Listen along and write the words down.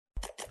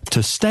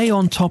To stay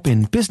on top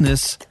in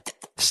business,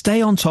 stay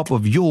on top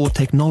of your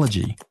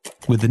technology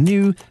with the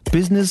new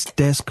Business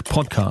Desk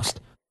podcast,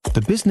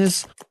 The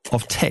Business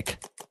of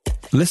Tech.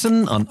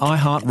 Listen on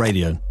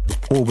iHeartRadio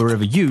or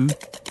wherever you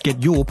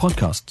get your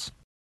podcasts.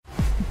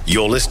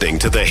 You're listening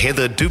to the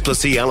Heather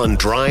Duplessis-Allen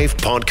Drive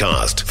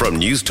podcast from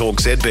News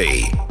Talk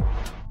ZB.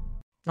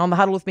 On the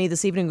Huddle with me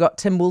this evening, we've got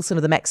Tim Wilson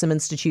of the Maxim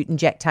Institute and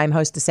Jack Tame,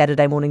 host of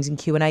Saturday Mornings in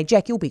Q&A.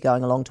 Jack, you'll be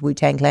going along to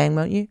Wu-Tang Clan,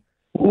 won't you?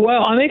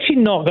 Well, I'm actually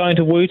not going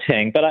to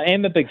Wu-Tang, but I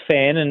am a big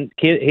fan, and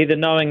Heather,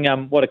 knowing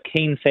what a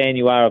keen fan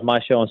you are of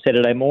my show on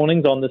Saturday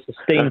mornings on this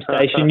esteemed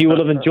station, you will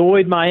have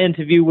enjoyed my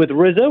interview with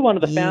RZA, one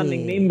of the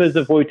founding members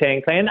of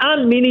Wu-Tang Clan.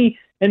 Aren't many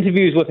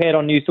interviews we've had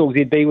on News Talk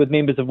ZB with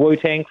members of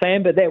Wu-Tang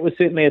Clan, but that was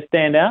certainly a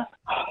standout.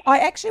 I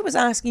actually was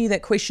asking you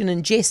that question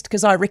in jest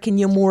because I reckon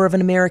you're more of an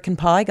American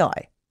Pie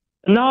guy.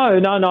 No,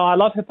 I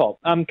love hip-hop.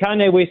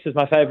 Kanye West is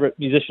my favourite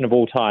musician of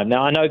all time.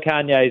 Now, I know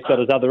Kanye's got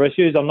his other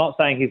issues. I'm not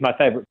saying he's my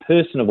favourite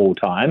person of all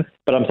time,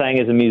 but I'm saying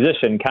as a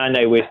musician,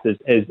 Kanye West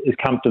is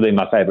comfortably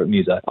my favourite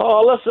muso.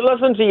 Oh,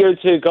 listen to you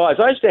two guys.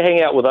 I used to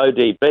hang out with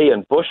ODB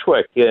and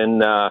Bushwick in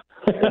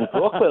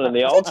Brooklyn in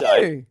the old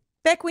days.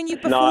 Back when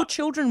before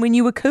children, when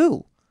you were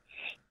cool.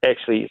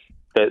 Actually,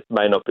 that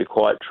may not be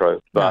quite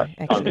true, but no,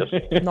 actually, I'm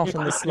just not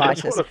in the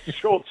slightest. Sort of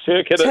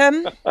short-circuited.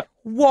 Tim,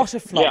 what a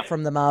flop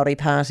from the Māori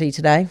Party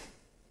today.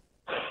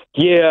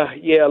 Yeah.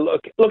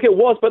 Look, it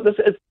was, but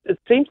it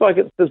seems like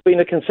there's been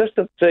a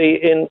consistency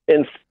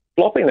in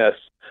floppiness.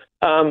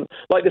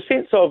 Like the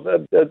sense of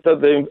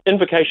the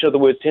invocation of the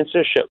word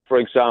censorship, for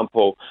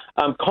example.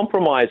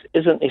 Compromise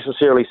isn't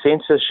necessarily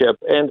censorship,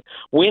 and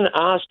when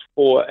asked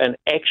for an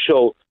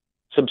actual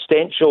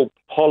substantial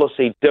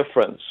policy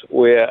difference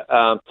where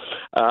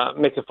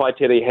Meka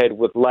Whaitiri had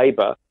with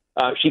Labour,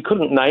 she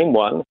couldn't name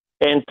one,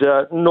 and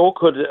nor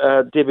could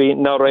Debbie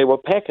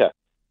Ngarewa-Packer.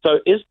 So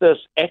is this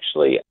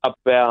actually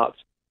about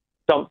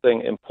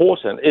something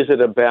important? Is it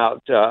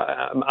about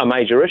a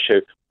major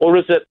issue? Or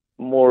is it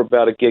more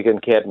about a gig in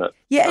cabinet?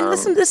 Yeah, and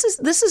listen, this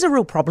is a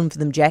real problem for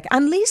them, Jack.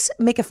 Unless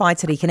Meka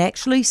Whaitiri can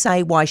actually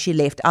say why she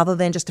left, other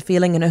than just a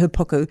feeling in her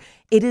puku,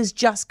 it is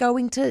just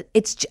going to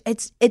it's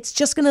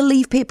just going to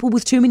leave people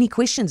with too many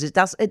questions. It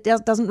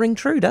doesn't ring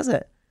true, does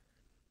it?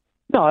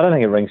 No, I don't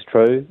think it rings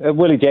true.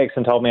 Willie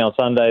Jackson told me on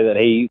Sunday that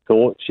he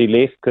thought she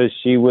left because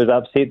she was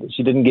upset that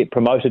she didn't get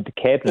promoted to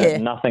cabinet. Yeah.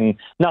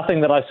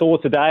 Nothing that I saw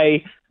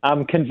today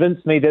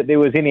convinced me that there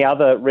was any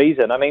other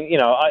reason. I mean,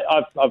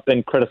 I've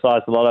been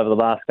criticised a lot over the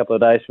last couple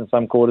of days from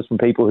some quarters from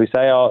people who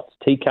say, oh,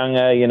 it's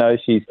tikanga,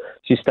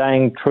 she's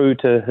staying true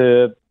to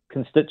her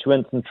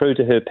constituents and true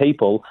to her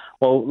people.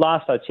 Well,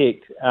 last I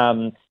checked,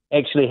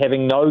 actually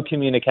having no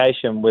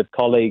communication with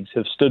colleagues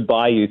who've stood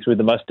by you through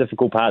the most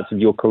difficult parts of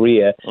your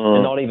career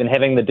and not even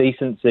having the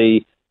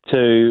decency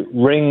to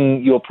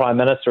ring your Prime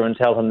Minister and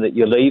tell him that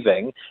you're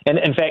leaving. And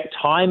in fact,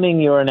 timing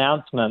your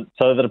announcement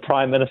so that a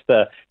Prime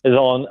Minister is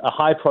on a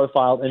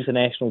high-profile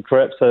international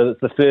trip, so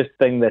that's the first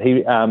thing that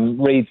he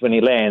reads when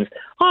he lands.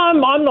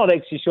 I'm not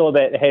actually sure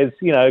that has,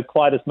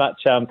 quite as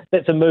much,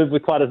 that's a move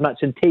with quite as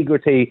much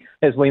integrity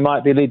as we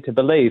might be led to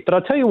believe. But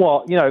I'll tell you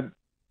what,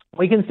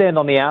 we can stand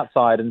on the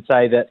outside and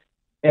say that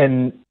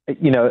in,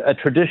 a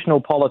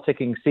traditional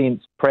politicking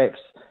sense, perhaps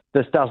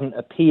this doesn't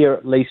appear,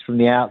 at least from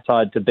the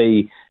outside, to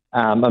be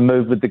a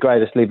move with the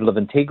greatest level of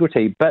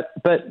integrity. But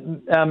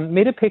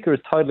Meta Peka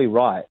is totally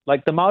right.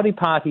 Like, the Māori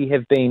Party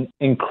have been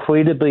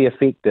incredibly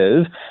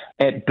effective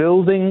at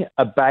building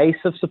a base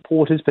of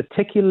supporters,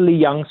 particularly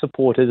young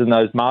supporters in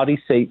those Māori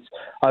seats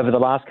over the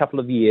last couple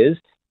of years,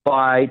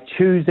 by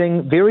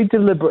choosing very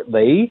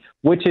deliberately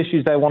which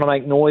issues they want to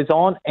make noise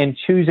on and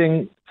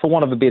choosing, for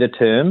want of a better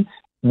term,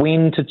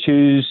 when to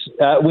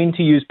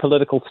use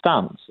political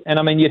stunts. And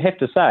I mean, you'd have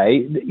to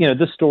say,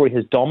 this story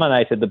has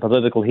dominated the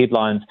political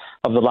headlines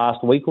of the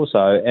last week or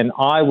so, and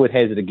I would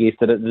hazard a guess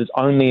that it has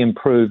only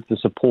improved the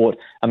support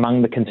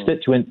among the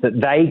constituents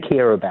that they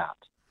care about.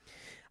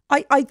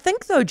 I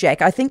think, though,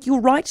 Jack, I think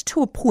you're right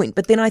to a point,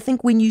 but then I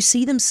think when you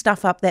see them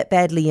stuff up that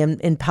badly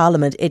in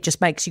Parliament, it just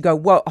makes you go,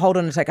 whoa, hold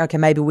on a sec, okay,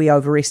 maybe we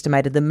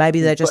overestimated them.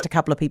 Maybe they're just a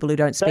couple of people who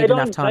don't spend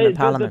enough time in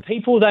Parliament. The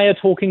people they are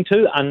talking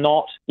to are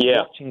not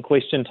watching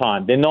Question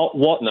Time. They're not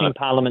watching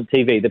Parliament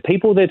TV. The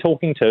people they're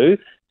talking to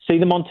see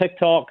them on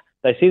TikTok,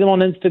 they see them on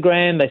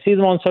Instagram, they see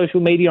them on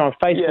social media, on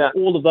Facebook,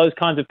 all of those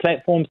kinds of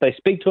platforms. They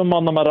speak to them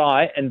on the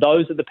marae, and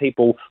those are the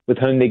people with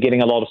whom they're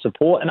getting a lot of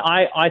support. And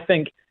I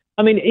think,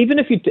 even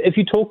if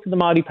you talk to the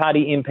Māori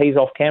Party MPs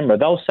off camera,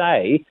 they'll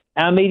say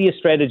our media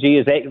strategy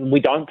is that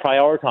we don't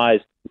prioritise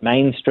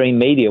mainstream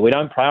media. We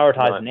don't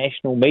prioritise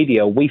national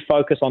media. We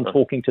focus on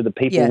talking to the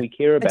people we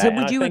care about. So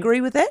would you agree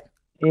with that?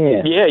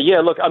 Yeah.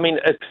 Look,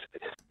 it's,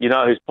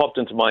 who's popped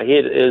into my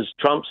head is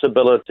Trump's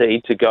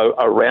ability to go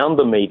around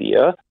the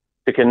media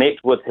to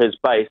connect with his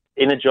base,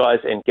 energise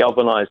and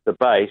galvanise the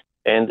base,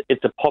 and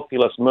it's a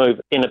populist move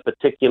in a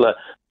particular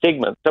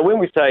segment. So when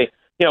we say,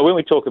 when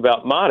we talk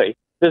about Māori,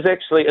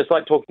 it's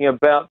like talking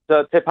about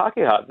Te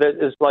Pākehā.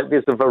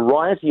 There's a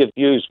variety of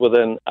views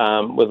within Te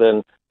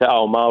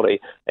Ao Māori,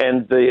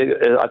 and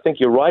I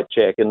think you're right,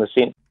 Jack, in the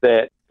sense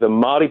that the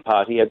Māori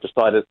Party have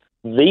decided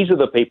these are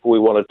the people we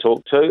want to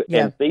talk to,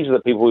 and these are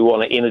the people we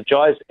want to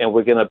energise, and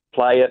we're going to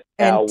play it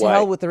our way. And to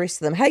hell with the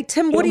rest of them. Hey,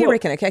 Tim, what do you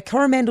reckon? Okay,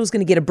 Coromandel's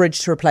going to get a bridge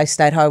to replace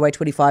State Highway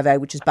 25A,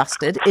 which is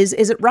busted. Is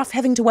it rough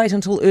having to wait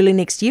until early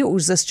next year, or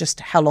is this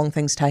just how long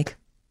things take?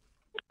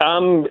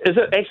 Is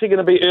it actually going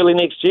to be early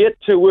next year?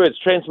 2 words,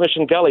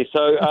 transmission gully.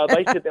 So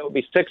they said that would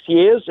be 6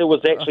 years. It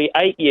was actually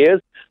 8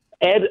 years.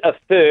 Add a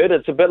third.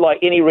 It's a bit like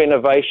any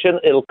renovation.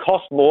 It'll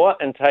cost more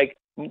and take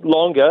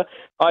longer.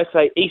 I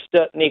say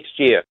Easter next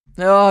year.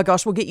 Oh,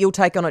 gosh, we'll get your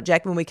take on it,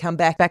 Jack, when we come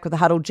back with the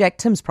Huddle. Jack,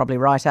 Tim's probably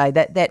right, eh?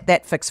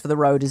 That fix for the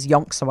road is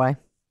yonks away.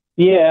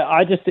 Yeah,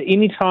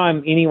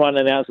 anytime anyone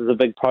announces a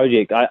big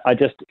project, I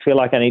just feel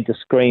like I need to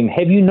scream,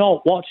 have you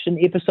not watched an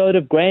episode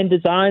of Grand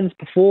Designs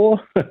before?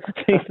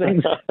 These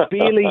things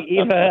barely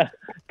ever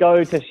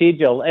go to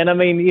schedule. And I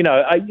mean,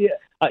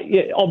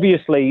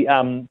 obviously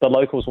the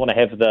locals want to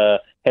have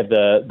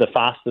the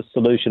fastest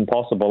solution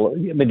possible.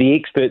 I mean, the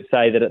experts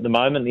say that at the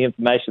moment the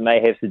information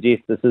they have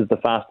suggests this is the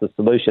fastest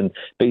solution.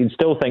 But you'd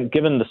still think,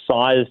 given the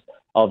size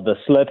of the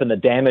slip and the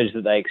damage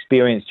that they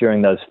experienced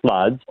during those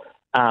floods,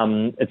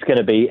 it's going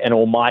to be an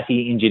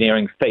almighty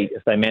engineering feat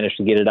if they manage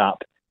to get it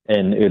up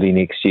in early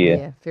next year.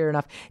 Yeah, fair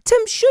enough.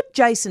 Tim, should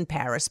Jason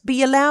Paris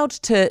be allowed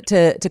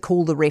to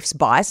call the refs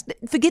biased?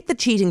 Forget the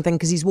cheating thing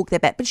because he's walked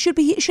that back, but should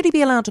he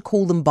be allowed to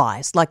call them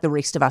biased like the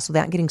rest of us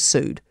without getting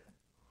sued?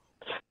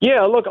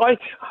 Yeah, look, I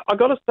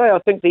got to say, I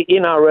think the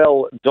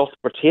NRL doth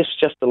protest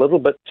just a little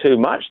bit too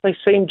much. They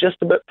seem just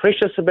a bit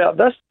precious about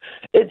this.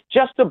 It's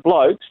just a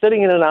bloke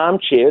sitting in an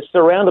armchair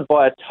surrounded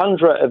by a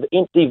tundra of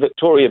empty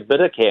Victoria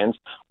bitter cans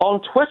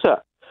on Twitter.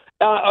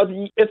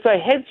 If they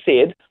had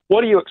said,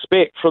 what do you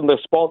expect from the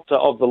sponsor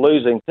of the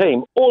losing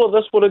team, all of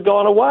this would have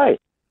gone away.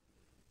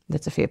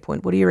 That's a fair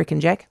point. What do you reckon,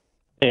 Jack?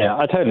 Yeah,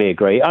 I totally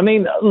agree. I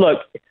mean, look,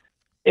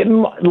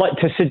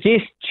 to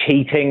suggest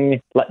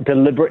cheating, like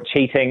deliberate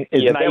cheating,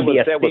 is maybe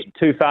a step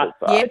too far.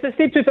 Yeah. It's a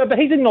step too far, but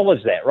he's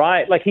acknowledged that,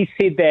 right? Like, he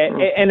said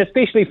that, and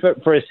especially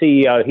for a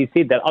CEO, he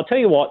said that. I'll tell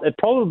you what, it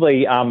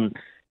probably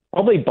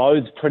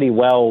bodes pretty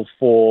well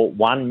for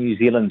New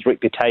Zealand's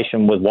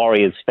reputation with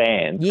Warriors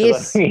fans.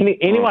 Yes.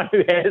 Anyone who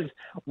has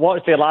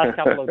watched their last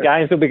couple of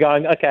games will be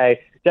going, okay,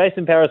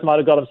 Jason Paris might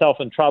have got himself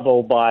in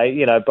trouble by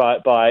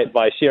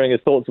sharing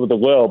his thoughts with the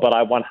world, but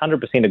I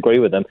 100% agree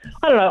with him.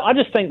 I don't know. I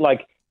just think,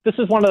 like, this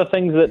is one of the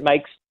things that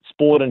makes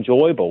sport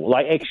enjoyable.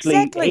 Like, actually,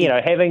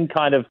 having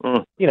kind of,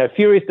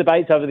 furious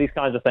debates over these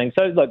kinds of things.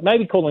 So, look,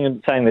 maybe calling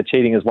and saying that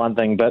cheating is one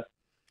thing, but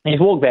if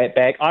you walk that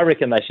back, I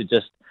reckon they should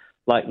just,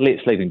 let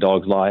sleeping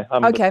dogs lie.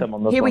 Okay,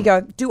 here we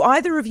go. Do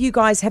either of you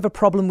guys have a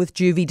problem with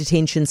juvie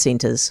detention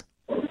centres?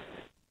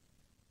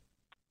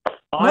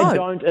 I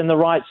don't in the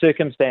right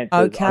circumstances.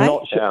 Okay.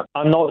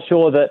 I'm not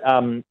sure that,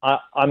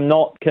 I'm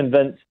not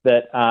convinced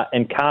that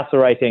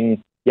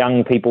incarcerating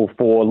young people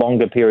for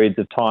longer periods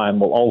of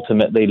time will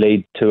ultimately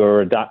lead to a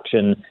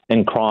reduction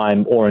in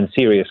crime or in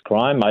serious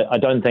crime. I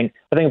think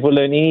if we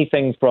learn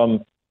anything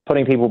from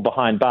putting people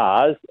behind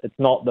bars, it's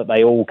not that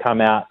they all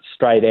come out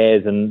straight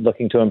as and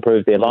looking to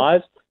improve their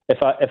lives.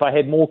 If I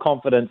had more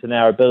confidence in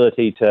our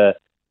ability to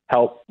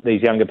help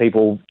these younger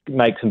people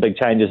make some big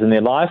changes in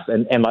their life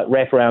and like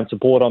wraparound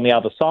support on the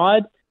other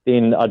side,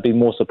 then I'd be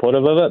more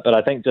supportive of it. But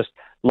I think just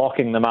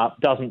locking them up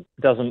doesn't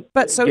get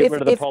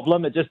rid of the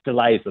problem. It just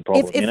delays the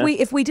problem.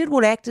 If we did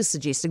what ACT's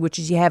suggesting, which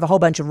is you have a whole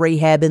bunch of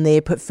rehab in there,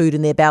 put food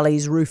in their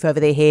bellies, roof over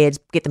their heads,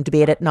 get them to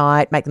bed at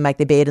night, make them make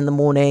their bed in the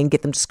morning,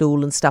 get them to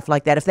school and stuff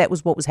like that. If that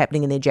was what was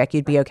happening in there, Jack,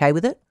 you'd be okay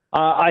with it?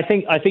 I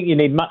think you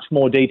need much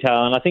more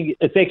detail, and I think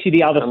it's actually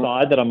the other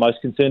side that I'm most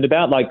concerned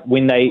about. Like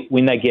when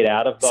they get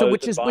out of those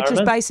which is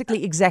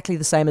basically exactly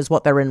the same as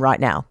what they're in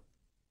right now.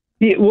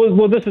 Yeah,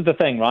 well, this is the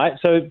thing, right?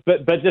 So,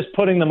 but just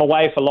putting them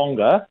away for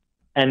longer.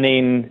 And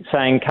then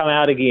saying, come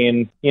out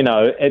again,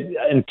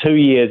 in 2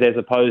 years as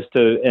opposed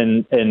to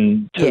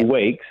in 2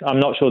 weeks. I'm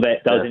not sure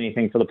that does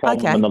anything for the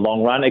problem in the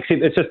long run,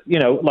 except it's just,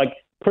 like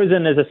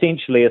prison is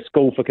essentially a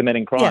school for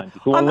committing crimes.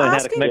 If you want to learn how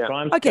to commit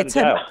crimes, okay,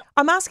 Tim,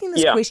 I'm asking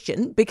this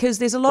question because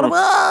there's a lot of,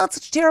 it's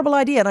such a terrible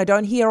idea, and I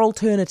don't hear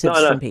alternatives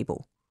from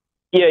people.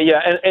 Yeah,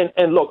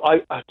 and look,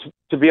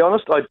 to be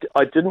honest,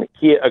 I didn't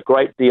hear a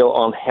great deal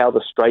on how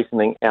the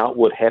straightening out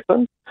would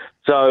happen.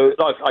 So,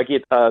 I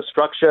get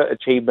structure,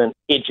 achievement,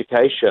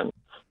 education,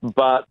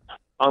 but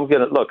I'm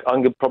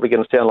probably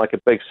going to sound like a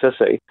big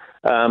sissy,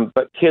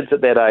 but kids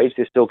at that age,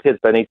 they're still kids,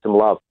 they need some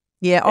love.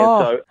 Yeah,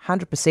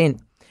 100%.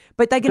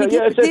 But they're going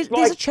to get.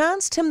 There's a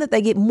chance, Tim, that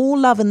they get more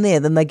love in there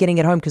than they're getting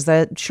at home because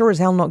they're sure as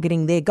hell not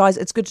getting there. Guys,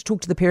 it's good to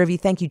talk to the pair of you.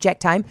 Thank you, Jack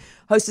Tame,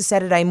 host of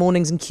Saturday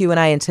Mornings and Q&A,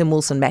 and Tim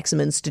Wilson, Maxim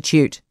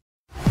Institute.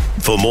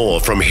 For more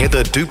from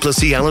Heather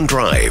Duplessis Allen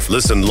Drive,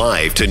 listen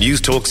live to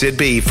News Talk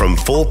ZB from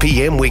 4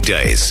 p.m.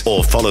 weekdays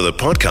or follow the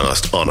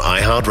podcast on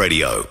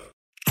iHeartRadio.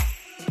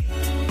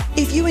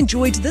 If you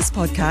enjoyed this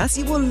podcast,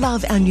 you will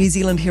love our New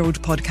Zealand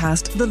Herald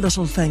podcast, The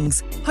Little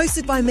Things,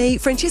 hosted by me,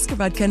 Francesca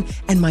Rudkin,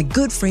 and my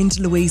good friend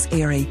Louise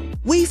Airy.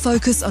 We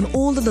focus on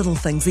all the little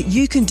things that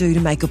you can do to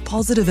make a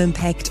positive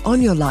impact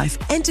on your life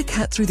and to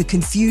cut through the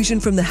confusion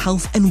from the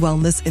health and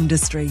wellness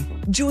industry.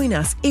 Join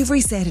us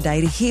every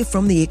Saturday to hear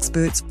from the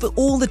experts for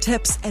all the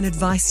tips and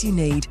advice you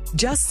need.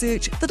 Just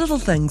search The Little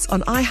Things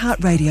on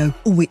iHeartRadio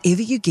or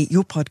wherever you get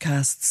your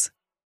podcasts.